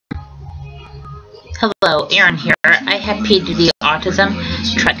Hello, Aaron here. I have PDD, autism,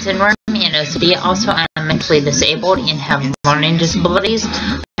 Tourette syndrome, and OCD. Also, I am mentally disabled and have learning disabilities.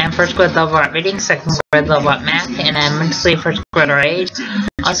 I am first grade level at reading, second grade level at math, and I am mentally first grader age.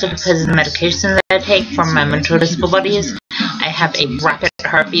 Also, because of the medication that I take for my mental disabilities, I have a rapid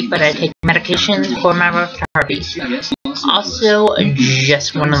heartbeat, but I take medications for my rapid heartbeat. Also,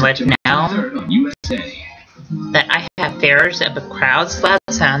 just want to let you know that I have fears of crowds, loud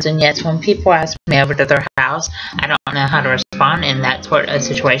sounds, and yes, when people ask me over to their house, I don't know how to respond in that sort of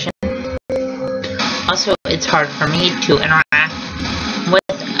situation. Also, it's hard for me to interact with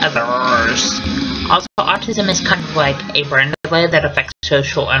others. Also, autism is kind of like a brain delay that affects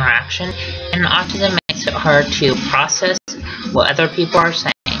social interaction, and autism makes it hard to process what other people are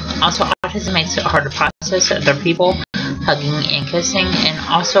saying. Also, autism makes it hard to process other people hugging and kissing, and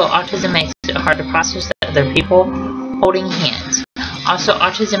also autism makes it hard to process other people holding hands. Also,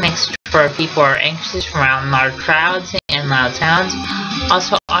 autism makes it where people are anxious around large crowds and loud sounds.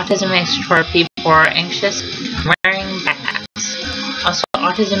 Also, autism makes it where people are anxious wearing backpacks. Also,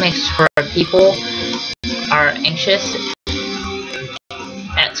 autism makes it where people are anxious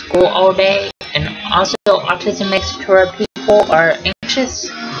at school all day, and also autism makes it where people are anxious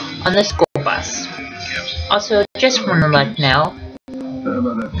on the school bus. Also, just want to let you know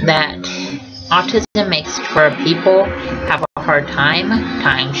that autism makes it where people have a hard time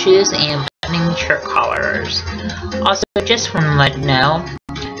tying shoes and buttoning shirt collars. Also, just want to let you know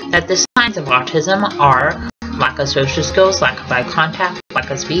that the signs of autism are lack of social skills, lack of eye contact, lack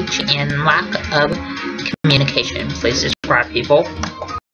of speech, and lack of communication. Please describe people.